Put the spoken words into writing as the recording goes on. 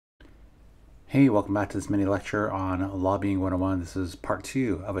Hey, welcome back to this mini lecture on Lobbying 101. This is part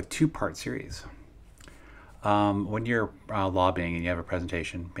two of a two-part series. When you're lobbying and you have a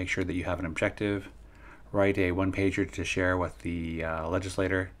presentation, make sure that you have an objective. Write a one-pager to share with the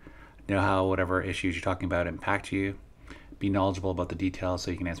legislator. Know how whatever issues you're talking about impact you. Be knowledgeable about the details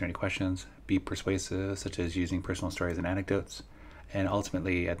so you can answer any questions. Be persuasive, such as using personal stories and anecdotes. And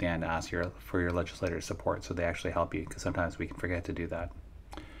ultimately, at the end, ask for your legislator's support so they actually help you, because sometimes we can forget to do that.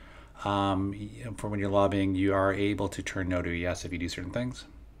 For when you're lobbying, you are able to turn no to a yes if you do certain things.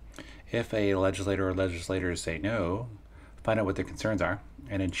 If a legislator or legislators say no, find out what their concerns are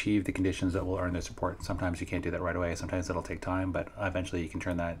and achieve the conditions that will earn their support. Sometimes you can't do that right away. Sometimes it'll take time, but eventually you can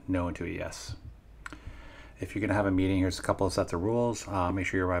turn that no into a yes. If you're going to have a meeting, here's a couple of sets of rules. Make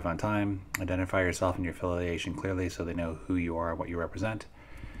sure you arrive on time. Identify yourself and your affiliation clearly so they know who you are and what you represent.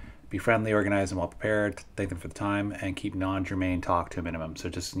 Be friendly, organized, and well prepared. Thank them for the time, and keep non-germane talk to a minimum. So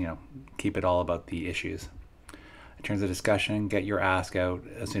just keep it all about the issues. In terms of discussion, get your ask out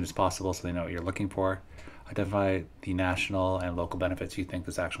as soon as possible so they know what you're looking for. Identify the national and local benefits you think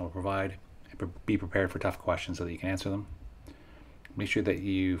this action will provide. Be prepared for tough questions so that you can answer them. Make sure that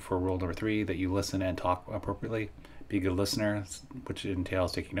for rule number 3, that you listen and talk appropriately. Be a good listener, which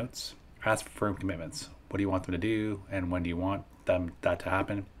entails taking notes. Ask for firm commitments. What do you want them to do, and when do you want that to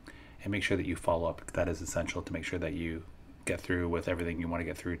happen? And make sure that you follow up. That is essential to make sure that you get through with everything you want to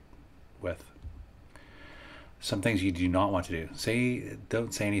get through with. Some things you do not want to do.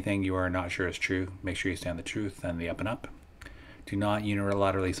 Don't say anything you are not sure is true. Make sure you stand the truth and the up and up. Do not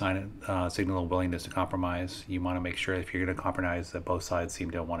unilaterally signal a willingness to compromise. You want to make sure if you're going to compromise that both sides seem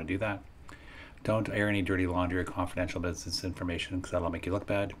to want to do that. Don't air any dirty laundry or confidential business information because that'll make you look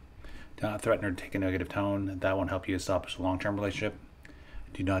bad. Do not threaten or take a negative tone. That won't help you establish a long-term relationship.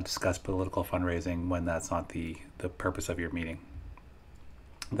 Do not discuss political fundraising when that's not the purpose of your meeting.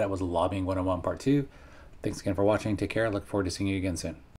 That was Lobbying 101 Part 2. Thanks again for watching. Take care. Look forward to seeing you again soon.